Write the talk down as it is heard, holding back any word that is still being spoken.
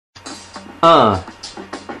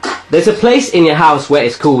There's a place in your house where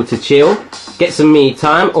it's cool to chill, get some me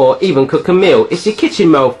time, or even cook a meal. It's your kitchen,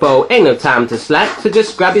 mofo, ain't no time to slack. So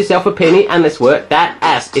just grab yourself a penny and let's work that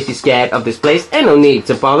ass. If you're scared of this place, ain't no need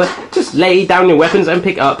to bother. Just lay down your weapons and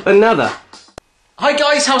pick up another. Hi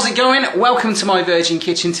guys, how's it going? Welcome to my Virgin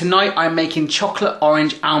Kitchen. Tonight I'm making chocolate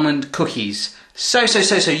orange almond cookies. So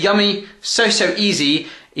yummy, so easy.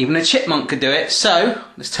 Even a chipmunk could do it. So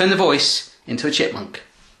let's turn the voice into a chipmunk.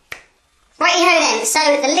 Righty-ho then, so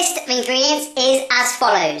the list of ingredients is as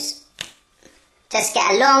follows. Just get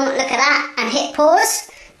a long look at that and hit pause.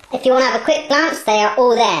 If you want to have a quick glance, they are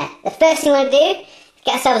all there. The first thing we want to do is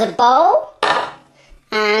get ourselves a bowl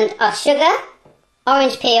and our sugar,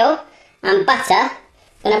 orange peel and butter.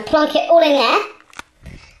 I'm going to plonk it all in there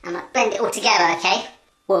and I'll blend it all together, okay?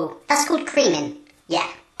 Whoa, that's called creaming, yeah.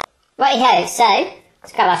 Righty-ho, so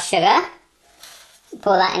let's grab our sugar,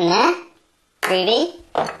 pour that in there, groovy.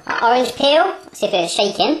 Our orange peel, let's see if it's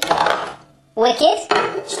shaking. Wicked,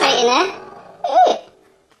 straight in there. Ooh.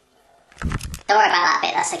 Don't worry about that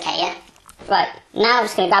bit, that's okay, yeah? Right, now I'm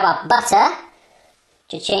just going to grab our butter,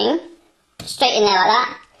 cha-ching, straight in there like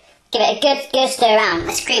that. Give it a good stir around,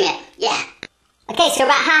 let's cream it, yeah. Okay, so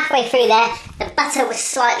about halfway through there, the butter was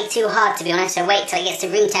slightly too hard to be honest, so wait till it gets to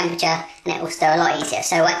room temperature and it will stir a lot easier.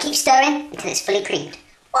 So keep stirring until it's fully creamed.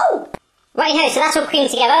 Whoa! Righty-ho, so that's all creamed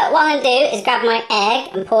together. What I'm going to do is grab my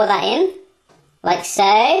egg and pour that in, like so,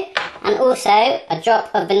 and also a drop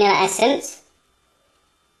of vanilla essence.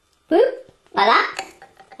 Whoop, like that,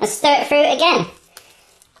 and stir it through again.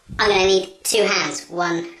 I'm going to need two hands,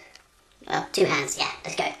 two hands, yeah,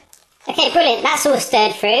 let's go. Okay, brilliant, that's all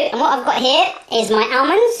stirred through, and what I've got here is my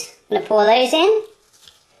almonds. I'm going to pour those in.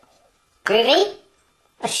 Groovy.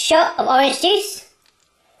 A shot of orange juice.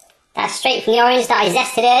 That's straight from the orange that I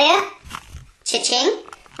zested earlier. Cha-ching.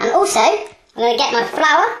 And also, I'm going to get my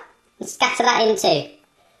flour and scatter that in too.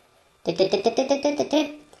 What we've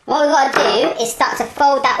got to do is start to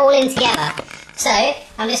fold that all in together. So,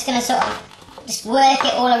 I'm just going to sort of just work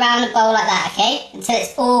it all around the bowl like that, okay? Until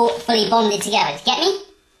it's all fully bonded together. Do you get me?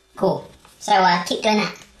 Cool. So keep doing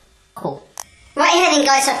that. Cool. Right here then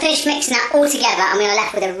guys, so I finished mixing that all together and we are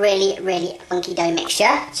left with a really funky dough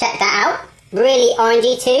mixture. Check that out. Really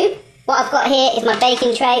orangey too. What I've got here is my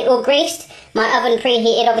baking tray all greased. My oven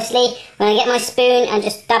preheated obviously. I'm going to get my spoon and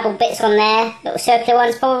just dabble bits on there. Little circular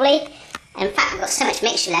ones probably. In fact, I've got so much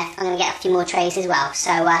mixture left, I'm going to get a few more trays as well.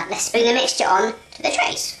 So let's spoon the mixture on to the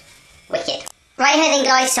trays. Wicked. Right here then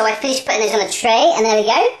guys, so I finished putting those on a tray and there we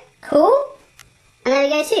go. Cool. And there we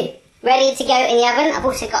go too. Ready to go in the oven. I've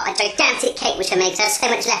also got a gigantic cake which I made, so I have so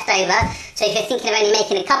much left over. So if you're thinking of only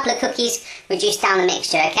making a couple of cookies, reduce down the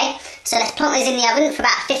mixture, okay? So let's plonk those in the oven for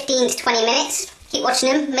about 15 to 20 minutes. Keep watching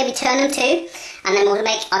them, maybe turn them too. And then we'll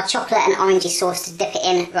make our chocolate and orangey sauce to dip it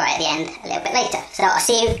in right at the end a little bit later. So I'll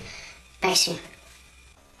see you very soon.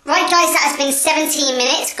 Right guys, that has been 17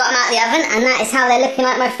 minutes, got them out of the oven, and that is how they're looking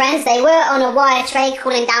like, my friends. They were on a wire tray,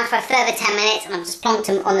 cooling down for a further 10 minutes, and I've just plonked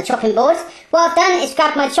them on the chopping board. What I've done is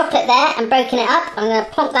grabbed my chocolate there and broken it up. I'm going to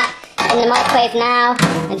plonk that in the microwave now,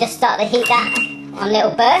 and just start to heat that on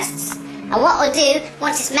little bursts. And what we'll do,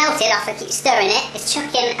 once it's melted, after I keep stirring it, is chuck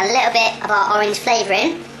in a little bit of our orange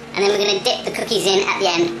flavouring, and then we're going to dip the cookies in at the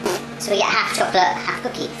end. So we get half chocolate, half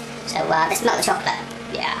cookie. So let's melt the chocolate.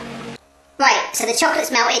 Yeah. Right, so the chocolate's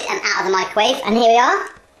melted and out of the microwave, and here we are.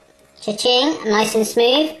 Cha-ching, nice and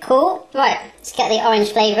smooth, cool. Right, let's get the orange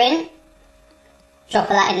flavour in. Drop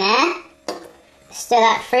that in there. Stir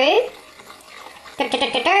that through.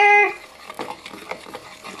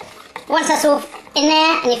 Once that's all in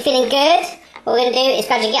there and you're feeling good, what we're going to do is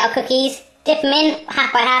gradually get our cookies, dip them in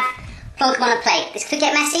half by half, plonk them on a plate. This could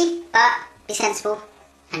get messy, but be sensible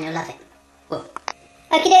and you'll love it. Whoa.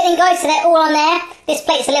 Okay then guys, so they're all on there. This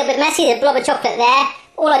plate's a little bit messy, there's a blob of chocolate there.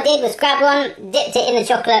 All I did was grab one, dipped it in the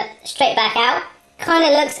chocolate, straight back out. Kind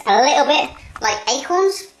of looks a little bit like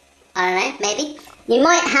acorns. I don't know, maybe. You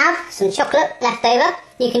might have some chocolate left over.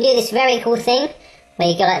 You can do this very cool thing where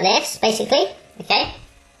you go like this, basically. Okay,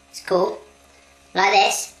 it's cool. Like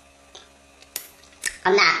this.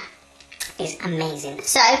 And that is amazing.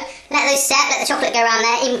 So, let those set, let the chocolate go around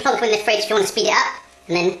there, even plonk them in the fridge if you want to speed it up.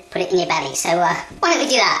 And then put it in your belly. So why don't we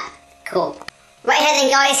do that? Cool. Right here then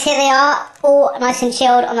guys, here they are, all nice and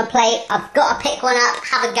chilled on the plate. I've got to pick one up,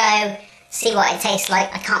 have a go, see what it tastes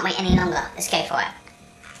like. I can't wait any longer. Let's go for it.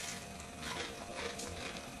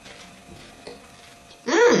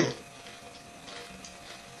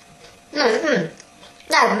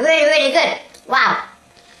 That's really good. Wow.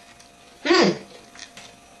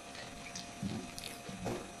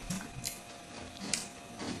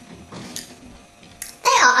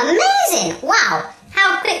 Amazing! Wow,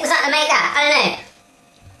 how quick was that to make that? I don't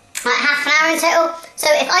know, like half an hour in total. So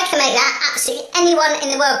if I can make that, absolutely anyone in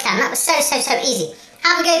the world can. That was so easy.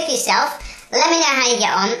 Have a go for yourself. Let me know how you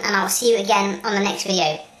get on, and I'll see you again on the next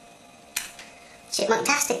video.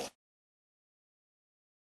 Chipmunk-tastic.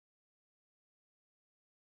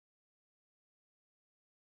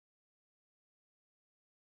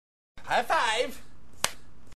 High five!